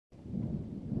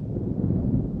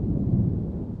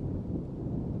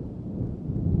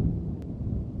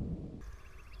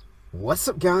What's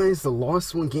up, guys? The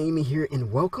Lost One Gaming here,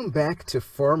 and welcome back to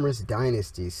Farmer's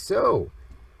Dynasty. So,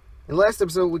 in the last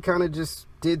episode, we kind of just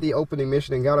did the opening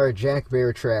mission and got our Jack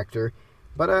Bear tractor.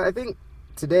 But I think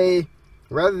today,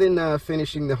 rather than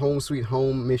finishing the Home Sweet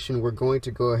Home mission, we're going to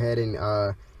go ahead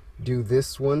and do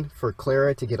this one for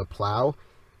Clara to get a plow.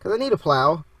 Because I need a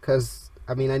plow, because,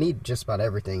 I mean, I need just about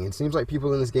everything. It seems like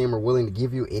people in this game are willing to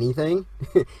give you anything,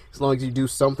 as long as you do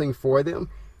something for them.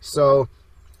 So,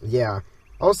 yeah.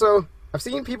 Also, I've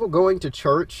seen people going to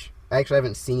church. Actually, I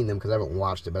haven't seen them because I haven't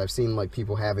watched it, but I've seen like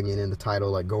people having it in the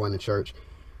title, like going to church.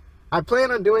 I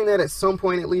plan on doing that at some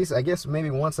point at least. I guess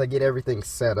maybe once I get everything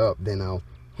set up, then I'll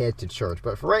head to church.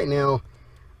 But for right now,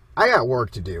 I got work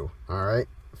to do, alright?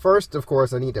 First, of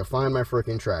course, I need to find my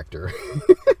freaking tractor.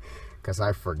 Because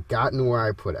I've forgotten where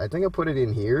I put it. I think I put it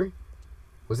in here.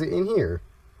 Was it in here?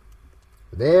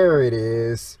 There it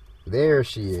is. There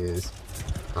she is.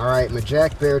 Alright, my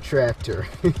Jack Bear tractor.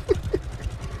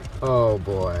 Oh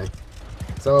boy.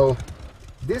 So,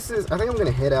 this is, I think I'm going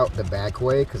to head out the back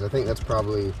way, because I think that's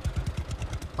probably,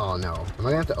 oh no. Am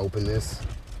I going to have to open this?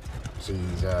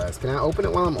 Jesus. Can I open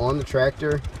it while I'm on the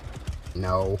tractor?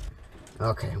 No.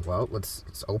 Okay, well, let's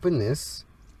open this,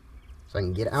 so I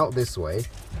can get out this way,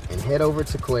 and head over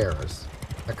to Clara's.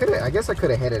 I guess I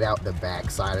could have headed out the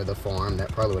back side of the farm. That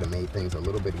probably would have made things a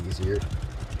little bit easier.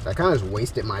 So I kind of just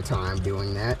wasted my time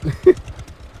doing that.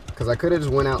 Because I could have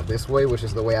just went out this way, which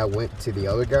is the way I went to the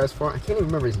other guy's farm. I can't even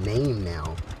remember his name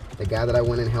now. The guy that I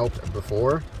went and helped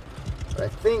before. But I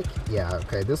think, yeah,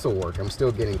 okay, this will work. I'm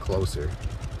still getting closer.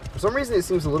 For some reason, it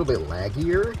seems a little bit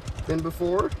laggier than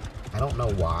before. I don't know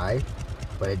why,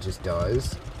 but it just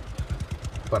does.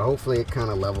 But hopefully it kind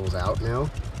of levels out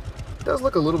now. It does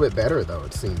look a little bit better, though,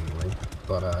 it seemingly.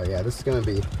 But, yeah, this is going to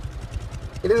be...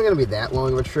 It isn't going to be that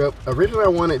long of a trip. Originally, I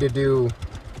wanted to do...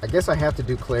 I guess I have to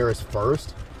do Clara's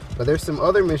first. But there's some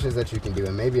other missions that you can do.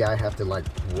 And maybe I have to, like,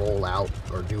 roll out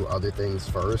or do other things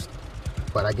first.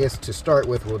 But I guess to start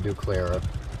with, we'll do Clara.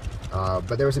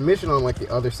 But there was a mission on, like,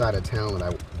 the other side of town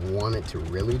that I wanted to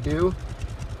really do.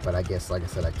 But I guess, like I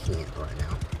said, I can't right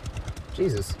now.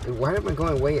 Jesus, why am I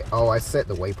going way... Oh, I set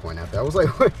the waypoint out there. I was like,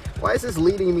 why is this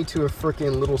leading me to a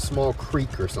freaking little small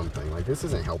creek or something? Like, this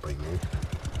isn't helping me.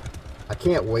 I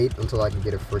can't wait until I can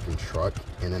get a freaking truck,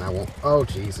 and then I won't... Oh,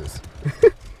 Jesus.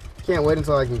 Can't wait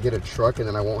until I can get a truck, and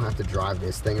then I won't have to drive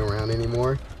this thing around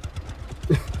anymore.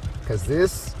 Because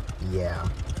this... Yeah.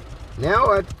 Now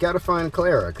I gotta find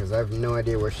Clara, because I have no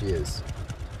idea where she is.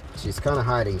 She's kind of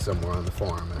hiding somewhere on the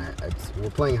farm. And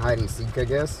we're playing hide and seek, I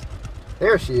guess.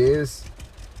 There she is.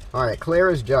 Alright,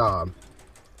 Clara's job.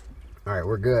 Alright,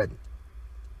 we're good.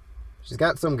 She's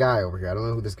got some guy over here. I don't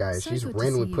know who this guy is. She's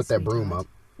randomly put that broom up.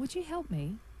 Would you help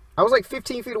me? I was like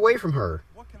 15 feet away from her.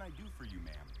 What can I do for you,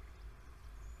 ma'am?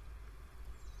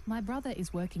 My brother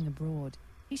is working abroad.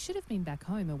 He should have been back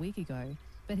home a week ago,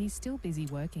 but he's still busy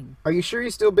working. Are you sure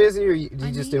he's still busy, or you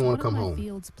just didn't want to come home? I need one of my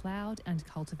fields plowed and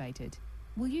cultivated.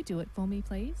 Will you do it for me,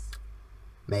 please?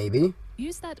 Maybe.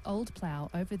 Use that old plow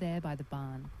over there by the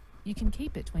barn. You can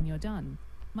keep it when you're done.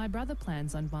 My brother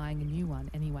plans on buying a new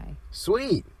one anyway.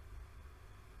 Sweet.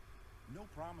 No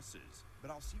promises,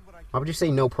 but I'll see what I can. Why would you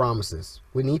say no promises?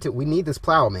 We need this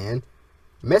plow, man.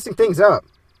 Messing things up.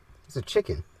 It's a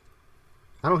chicken.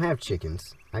 I don't have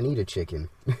chickens. I need a chicken.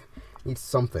 Need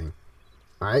something.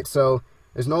 Alright, so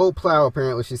there's an old plow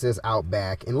apparently, she says, out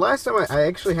back. And last time I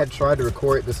actually had tried to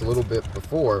record this a little bit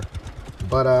before.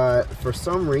 But for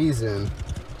some reason...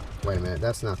 Wait a minute,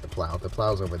 that's not the plow. The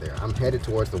plow's over there. I'm headed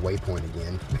towards the waypoint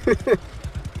again.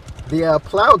 The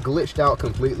plow glitched out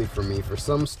completely for me for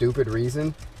some stupid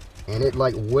reason. And it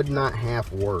like would not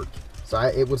half work. So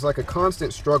it was like a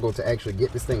constant struggle to actually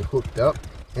get this thing hooked up.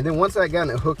 And then once I got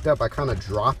it hooked up, I kind of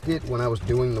dropped it when I was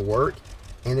doing the work.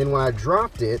 And then when I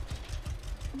dropped it...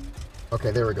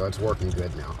 Okay, there we go. It's working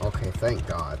good now. Okay, thank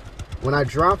God. When I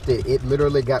dropped it, it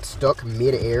literally got stuck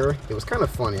mid-air. It was kind of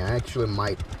funny. I actually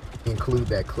might include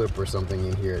that clip or something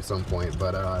in here at some point.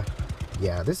 But,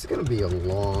 yeah, this is going to be a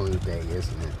long day,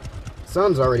 isn't it?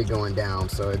 Sun's already going down,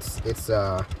 so it's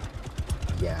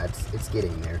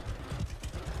getting there.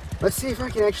 Let's see if I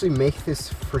can actually make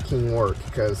this freaking work,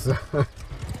 because,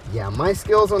 yeah, my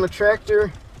skills on the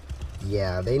tractor,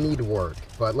 yeah, they need work.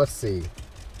 But let's see.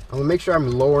 I'm going to make sure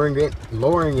I'm lowering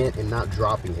it and not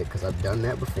dropping it, because I've done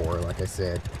that before, like I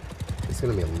said. It's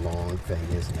going to be a long thing,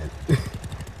 isn't it?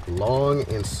 Long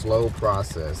and slow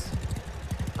process.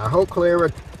 I hope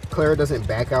Clara doesn't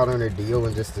back out on her deal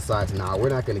and just decides, nah, we're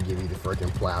not going to give you the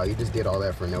freaking plow. You just did all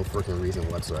that for no freaking reason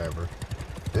whatsoever.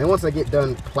 And then once I get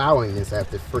done plowing this, I have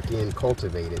to freaking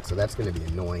cultivate it, so that's going to be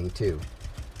annoying too.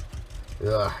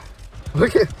 Ugh.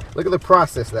 Look at the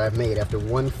process that I've made after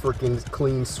one freaking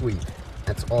clean sweep.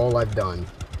 That's all I've done.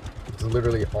 It's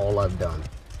literally all I've done.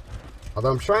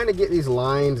 Although I'm trying to get these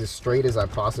lines as straight as I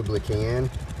possibly can.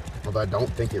 Although I don't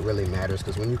think it really matters,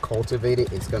 because when you cultivate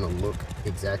it, it's going to look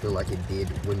exactly like it did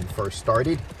when you first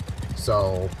started.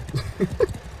 So,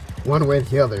 one way or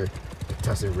the other, it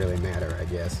doesn't really matter, I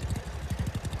guess.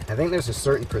 I think there's a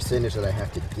certain percentage that I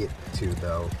have to get to,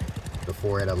 though,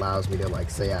 before it allows me to, like,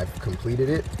 say I've completed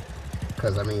it.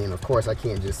 Because, I mean, of course, I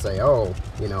can't just say, oh,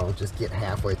 you know, just get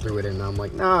halfway through it, and I'm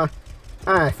like, nah,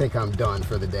 I think I'm done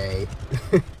for the day.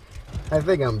 I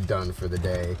think I'm done for the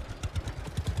day.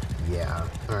 Yeah.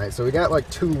 Alright, so we got like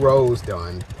 2 rows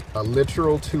done. A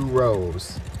literal 2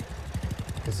 rows.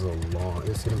 This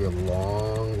is gonna be a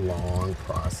long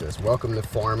process. Welcome to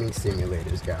farming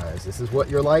simulators, guys. This is what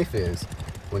your life is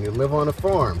when you live on a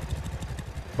farm.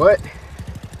 But,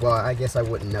 well, I guess I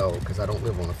wouldn't know because I don't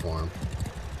live on a farm.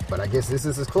 But I guess this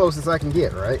is as close as I can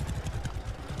get, right?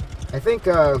 I think,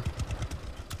 of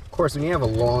course, when you have a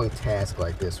long task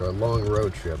like this or a long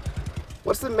road trip,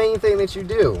 what's the main thing that you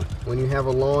do when you have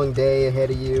a long day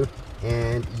ahead of you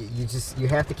and you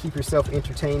have to keep yourself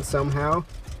entertained somehow?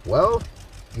 Well,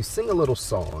 you sing a little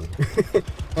song.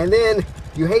 And then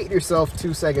you hate yourself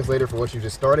 2 seconds later for what you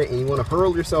just started, and you want to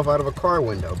hurl yourself out of a car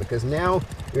window because now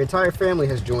your entire family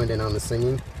has joined in on the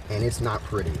singing and it's not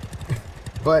pretty.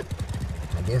 But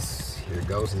I guess here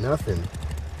goes nothing.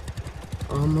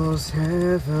 Almost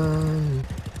heaven,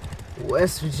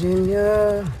 West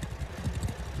Virginia,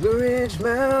 Blue Ridge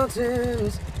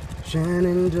Mountains,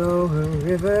 Shenandoah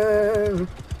River.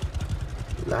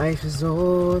 Life is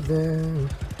older,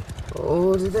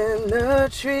 older than the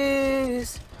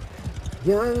trees,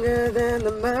 younger than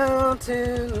the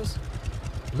mountains,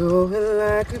 blowing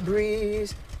like a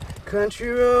breeze. Country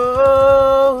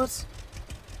roads,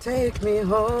 take me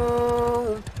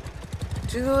home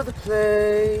to the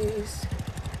place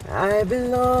I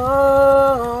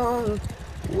belong.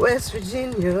 West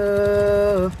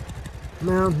Virginia,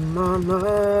 Mountain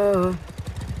Mama,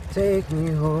 take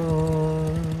me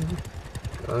home.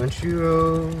 Country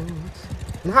roads.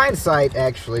 In hindsight,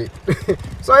 actually,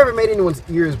 so I ever made anyone's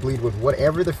ears bleed with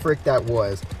whatever the frick that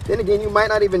was, then again, you might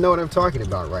not even know what I'm talking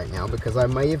about right now, because I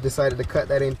may have decided to cut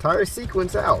that entire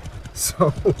sequence out.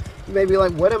 So, you may be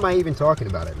like, what am I even talking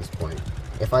about at this point?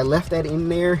 If I left that in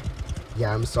there,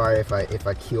 yeah, I'm sorry if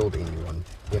I killed anyone.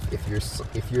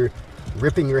 If you're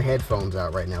ripping your headphones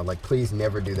out right now, like, please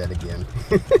never do that again.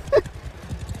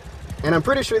 And I'm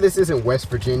pretty sure this isn't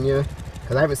West Virginia,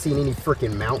 because I haven't seen any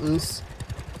freaking mountains.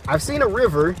 I've seen a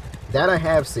river, that I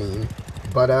have seen,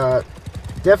 but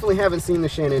definitely haven't seen the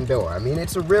Shenandoah. I mean,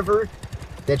 it's a river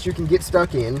that you can get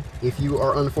stuck in if you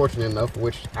are unfortunate enough,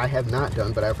 which I have not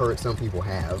done, but I've heard some people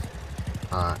have.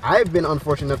 I've been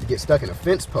unfortunate enough to get stuck in a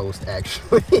fence post,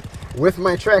 actually, with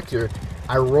my tractor.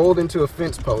 I rolled into a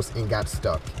fence post and got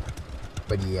stuck.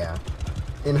 But yeah,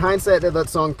 in hindsight, that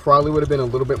song probably would have been a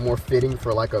little bit more fitting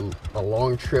for like a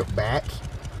long trip back.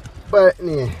 But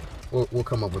we'll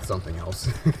come up with something else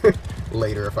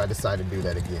later if I decide to do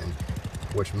that again,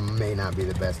 which may not be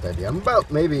the best idea. I'm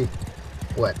about maybe,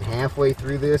 what, halfway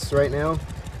through this right now?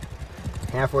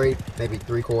 Halfway, maybe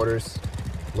 3/4,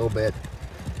 a little bit.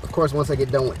 Of course, once I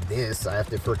get done with this, I have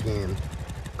to freaking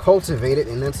cultivate it,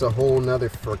 and that's a whole nother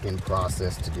freaking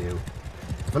process to do.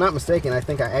 If I'm not mistaken, I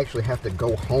think I actually have to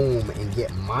go home and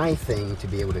get my thing to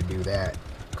be able to do that,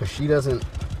 because she doesn't,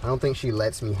 I don't think she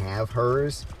lets me have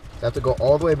hers. So I have to go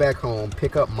all the way back home,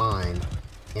 pick up mine,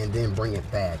 and then bring it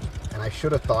back. And I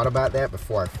should have thought about that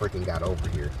before I freaking got over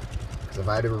here, because if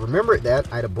I had remembered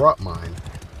that, I'd have brought mine.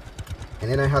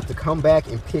 And then I have to come back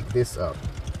and pick this up.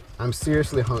 I'm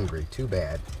seriously hungry. Too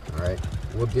bad. Alright,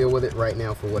 we'll deal with it right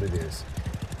now for what it is.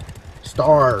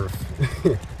 Starve.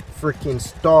 Freaking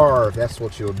starve. That's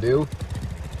what you'll do.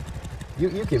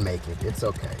 You can make it. It's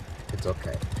okay. It's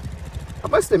okay. I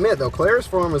must admit, though, Claire's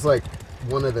farm is like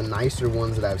one of the nicer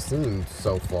ones that I've seen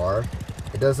so far.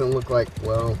 It doesn't look like,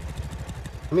 well,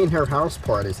 I mean, her house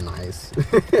part is nice.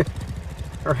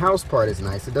 Her house part is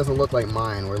nice. It doesn't look like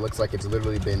mine, where it looks like it's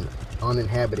literally been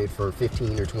uninhabited for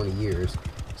 15 or 20 years.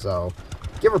 So,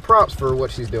 give her props for what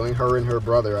she's doing, her and her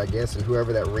brother, I guess, and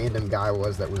whoever that random guy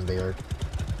was that was there.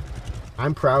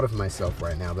 I'm proud of myself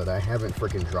right now that I haven't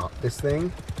freaking dropped this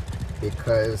thing,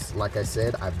 because, like I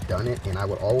said, I've done it, and I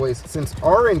would always, since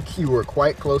R and Q are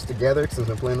quite close together, since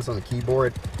I'm playing this on the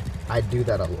keyboard, I do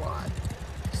that a lot.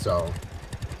 So,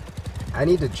 I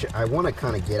need to, I want to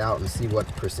kind of get out and see what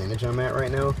percentage I'm at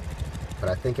right now. But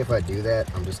I think if I do that,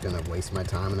 I'm just going to waste my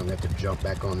time, and I'm going to have to jump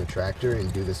back on the tractor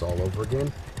and do this all over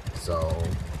again. So,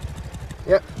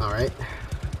 yep, alright.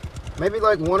 Maybe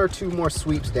like 1 or 2 more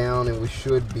sweeps down and we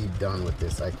should be done with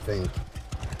this, I think.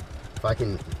 If I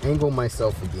can angle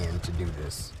myself again to do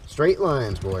this. Straight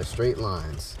lines, boys, straight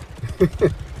lines.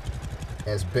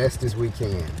 As best as we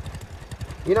can.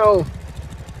 You know,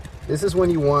 this is when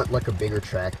you want like a bigger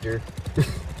tractor.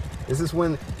 This is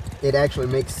when it actually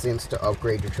makes sense to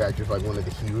upgrade your tractor to like one of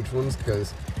the huge ones,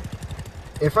 because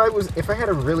if I had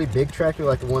a really big tractor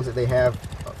like the ones that they have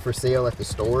for sale at the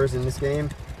stores in this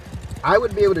game, I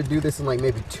would be able to do this in like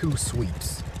maybe 2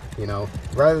 sweeps, you know,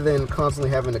 rather than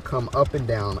constantly having to come up and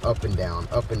down, up and down,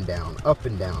 up and down, up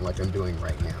and down like I'm doing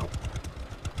right now.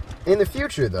 In the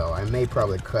future, though, I may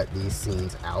probably cut these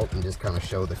scenes out and just kind of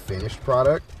show the finished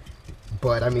product.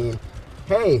 But, I mean,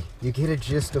 hey, you get a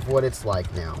gist of what it's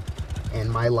like now. And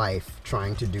my life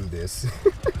trying to do this.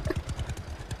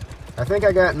 I think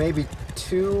I got maybe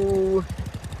two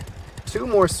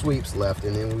more sweeps left,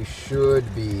 and then we should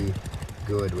be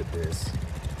good with this.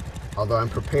 Although I'm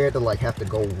prepared to, like, have to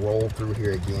go roll through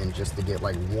here again just to get,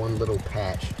 like, one little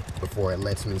patch before it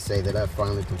lets me say that I've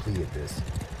finally completed this.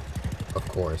 Of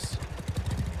course.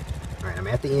 Alright, I'm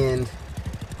at the end.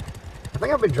 I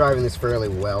think I've been driving this fairly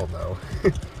well, though.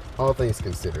 All things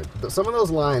considered. Some of those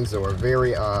lines, though, are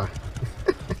very,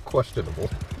 questionable.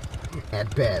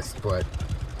 At best, but...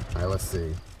 Alright, let's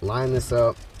see. Line this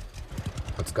up.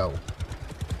 Let's go.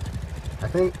 I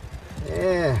think...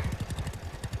 Yeah...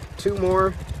 2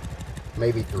 more?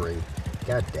 Maybe 3.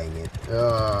 God dang it.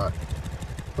 I'm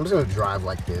just gonna drive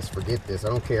like this. Forget this. I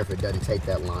don't care if it doesn't take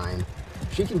that line.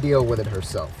 She can deal with it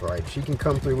herself, right? She can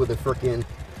come through with a frickin'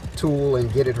 tool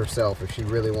and get it herself if she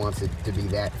really wants it to be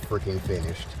that frickin'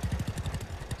 finished.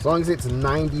 As long as it's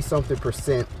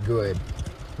 90-something% good,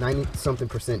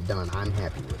 90-something% done, I'm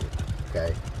happy with it,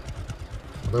 okay?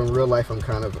 Although in real life I'm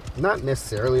kind of, not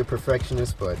necessarily a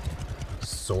perfectionist, but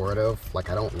sort of. Like,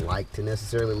 I don't like to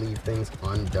necessarily leave things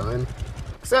undone.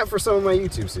 Except for some of my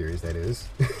YouTube series, that is.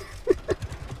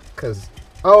 Because,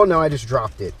 oh no, I just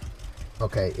dropped it.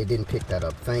 Okay, it didn't pick that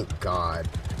up. Thank God.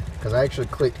 Because I actually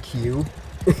clicked Q.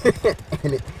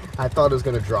 And I thought it was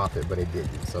going to drop it, but it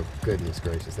didn't. So, goodness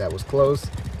gracious. That was close.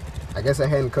 I guess I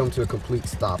hadn't come to a complete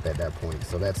stop at that point.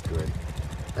 So, that's good.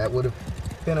 That would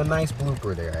have been a nice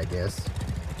blooper there, I guess.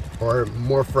 Or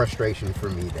more frustration for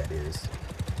me, that is.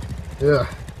 Ugh.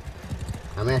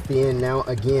 I'm at the end now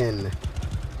again.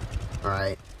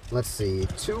 Alright, let's see.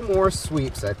 2 more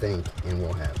sweeps, I think, and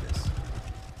we'll have this.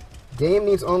 Game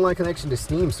needs online connection to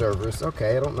Steam servers.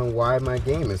 Okay, I don't know why my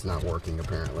game is not working,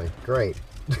 apparently. Great.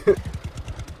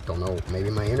 Don't know, maybe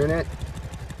my internet?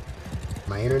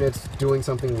 My internet's doing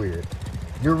something weird.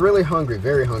 You're really hungry,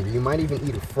 very hungry. You might even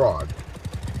eat a frog.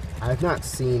 I have not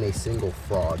seen a single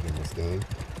frog in this game.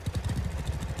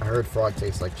 I heard frog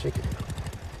tastes like chicken,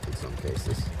 in some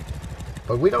cases.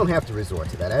 But we don't have to resort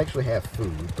to that. I actually have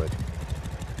food, but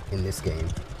in this game.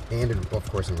 And, of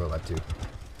course, in real life, too.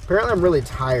 Apparently, I'm really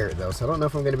tired, though, so I don't know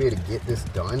if I'm going to be able to get this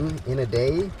done in a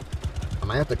day. I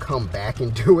might have to come back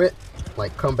and do it.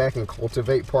 Like, come back and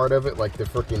cultivate part of it, like, the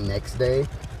freaking next day.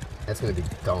 That's going to be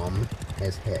dumb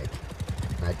as heck.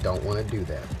 I don't want to do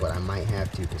that, but I might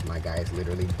have to, because my guy is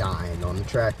literally dying on the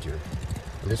tractor.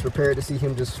 I'm just prepared to see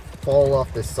him just fall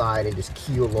off the side and just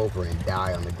keel over and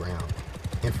die on the ground.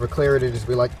 And for clarity, just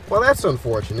be like, well, that's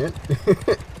unfortunate.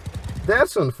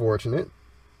 That's unfortunate.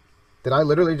 Did I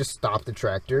literally just stop the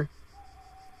tractor?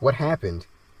 What happened?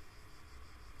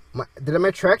 Did my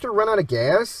tractor run out of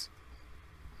gas?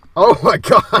 Oh my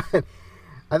god!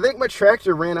 I think my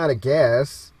tractor ran out of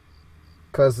gas.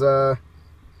 Because,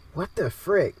 what the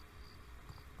frick?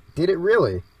 Did it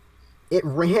really? It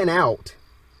ran out.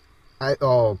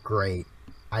 Oh, great.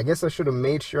 I guess I should have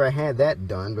made sure I had that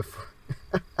done before.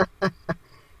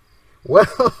 Well,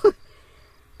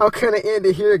 I'm going to end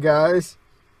it here, guys.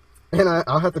 And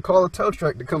I'll have to call a tow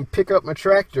truck to come pick up my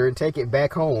tractor and take it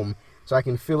back home so I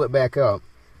can fill it back up.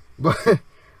 But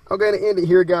I'm going to end it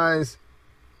here, guys.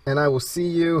 And I will see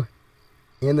you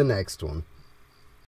in the next one.